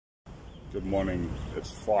Good morning. It's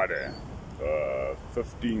Friday,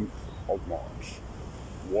 15th of March.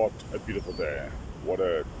 What a beautiful day. What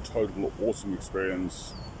a total awesome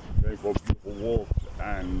experience. Going for a beautiful walk,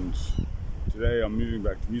 and today I'm moving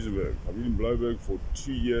back to Muizenberg. I've been in Blouberg for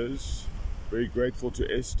 2 years. Very grateful to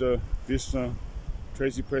Esther Visner,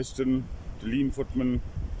 Tracy Preston, Deline Footman,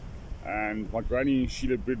 and my granny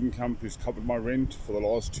Sheila Bridenkamp, who's covered my rent for the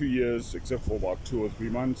last 2 years, except for about 2 or 3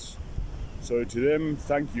 months. So to them,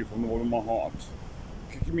 thank you from the bottom of my heart.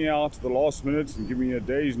 Kicking me out at the last minute and giving me a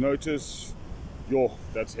day's notice,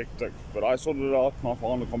 that's hectic. But I sorted it out and I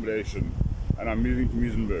found accommodation, and I'm moving to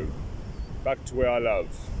Muizenberg. Back to where I love,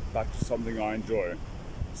 back to something I enjoy.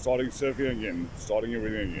 Starting surfing again, starting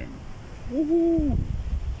everything again. Woohoo!